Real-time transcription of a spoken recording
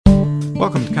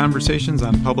Welcome to Conversations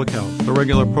on Public Health, a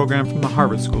regular program from the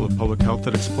Harvard School of Public Health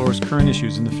that explores current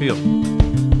issues in the field.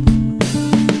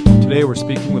 Today we're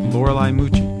speaking with Lorelei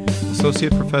Mucci,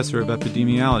 Associate Professor of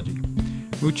Epidemiology.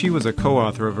 Mucci was a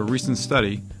co-author of a recent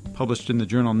study, published in the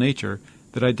journal Nature,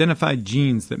 that identified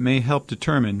genes that may help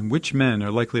determine which men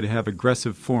are likely to have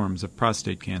aggressive forms of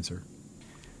prostate cancer.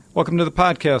 Welcome to the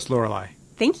podcast, Lorelei.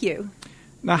 Thank you.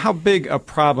 Now, how big a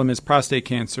problem is prostate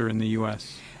cancer in the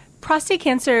U.S.? Prostate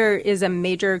cancer is a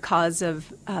major cause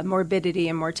of morbidity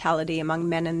and mortality among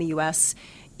men in the U.S.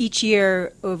 Each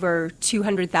year, over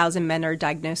 200,000 men are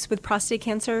diagnosed with prostate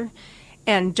cancer.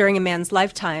 And during a man's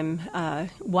lifetime,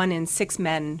 1 in 6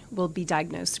 men will be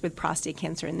diagnosed with prostate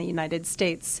cancer in the United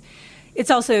States.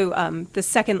 It's also the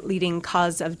second leading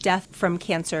cause of death from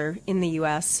cancer in the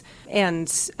U.S., and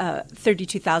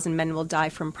 32,000 men will die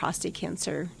from prostate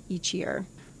cancer each year.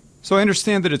 So I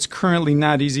understand that it's currently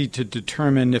not easy to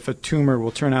determine if a tumor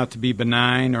will turn out to be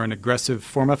benign or an aggressive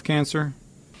form of cancer?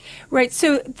 Right.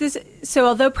 So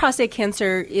although prostate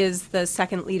cancer is the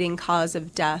second leading cause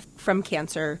of death from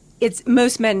cancer,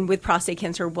 most men with prostate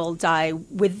cancer will die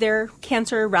with their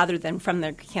cancer rather than from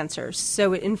their cancer.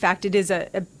 So in fact, it is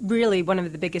really one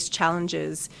of the biggest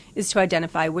challenges is to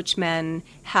identify which men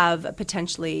have a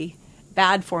potentially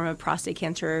bad form of prostate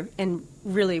cancer and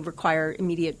really require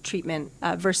immediate treatment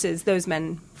versus those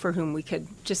men for whom we could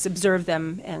just observe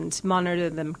them and monitor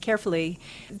them carefully.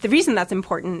 The reason that's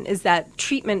important is that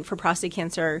treatment for prostate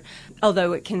cancer,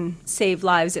 although it can save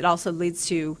lives, it also leads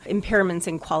to impairments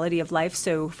in quality of life.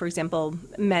 So, for example,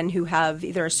 men who have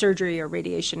either a surgery or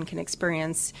radiation can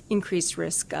experience increased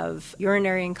risk of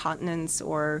urinary incontinence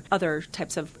or other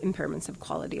types of impairments of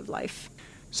quality of life.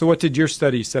 So what did your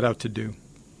study set out to do?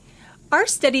 Our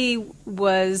study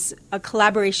was a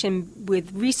collaboration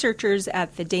with researchers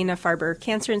at the Dana-Farber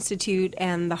Cancer Institute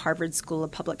and the Harvard School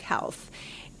of Public Health.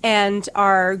 And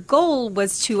our goal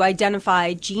was to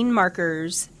identify gene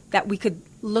markers that we could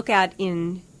look at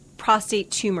in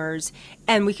prostate tumors,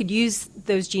 and we could use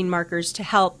those gene markers to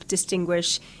help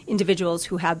distinguish individuals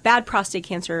who have bad prostate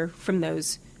cancer from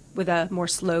those with a more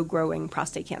slow-growing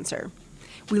prostate cancer.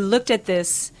 We looked at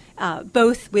this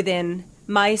both within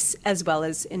mice as well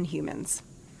as in humans.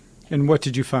 And what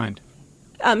did you find?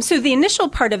 So the initial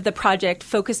part of the project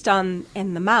focused on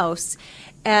in the mouse,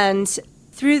 and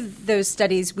through those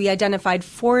studies we identified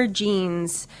 4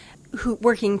 genes who,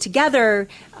 working together,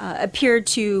 appeared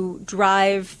to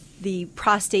drive the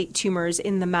prostate tumors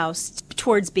in the mouse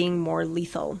towards being more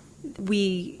lethal.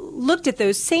 We looked at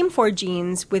those same 4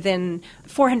 genes within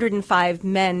 405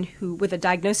 men who with a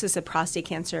diagnosis of prostate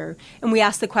cancer, and we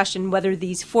asked the question whether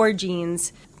these 4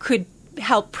 genes could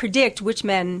help predict which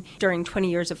men during 20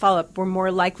 years of follow-up were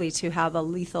more likely to have a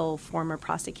lethal form of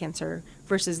prostate cancer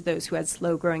versus those who had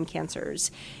slow-growing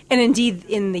cancers. And indeed,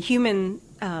 in the human,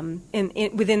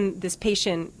 within this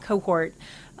patient cohort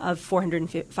of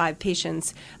 405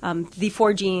 patients, the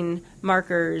 4 gene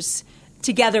markers,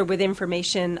 together with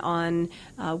information on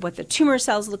what the tumor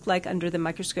cells looked like under the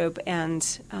microscope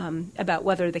and about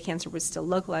whether the cancer was still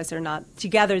localized or not.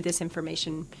 Together, this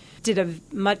information did a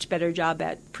much better job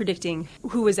at predicting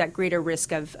who was at greater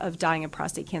risk of dying of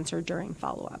prostate cancer during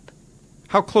follow-up.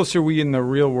 How close are we in the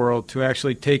real world to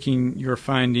actually taking your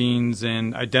findings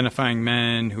and identifying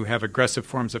men who have aggressive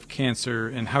forms of cancer,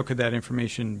 and how could that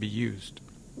information be used?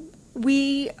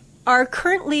 We are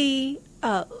currently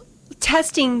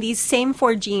testing these same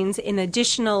 4 genes in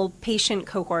additional patient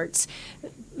cohorts,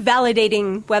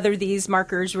 validating whether these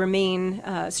markers remain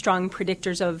strong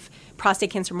predictors of prostate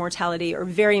cancer mortality are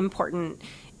very important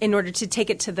in order to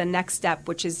take it to the next step,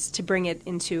 which is to bring it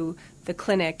into the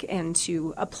clinic and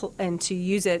to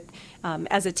use it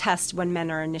as a test when men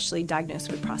are initially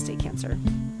diagnosed with prostate cancer.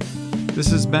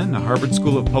 This has been a Harvard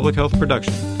School of Public Health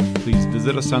production. Please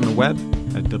visit us on the web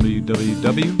at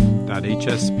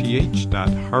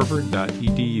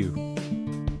www.hsph.harvard.edu.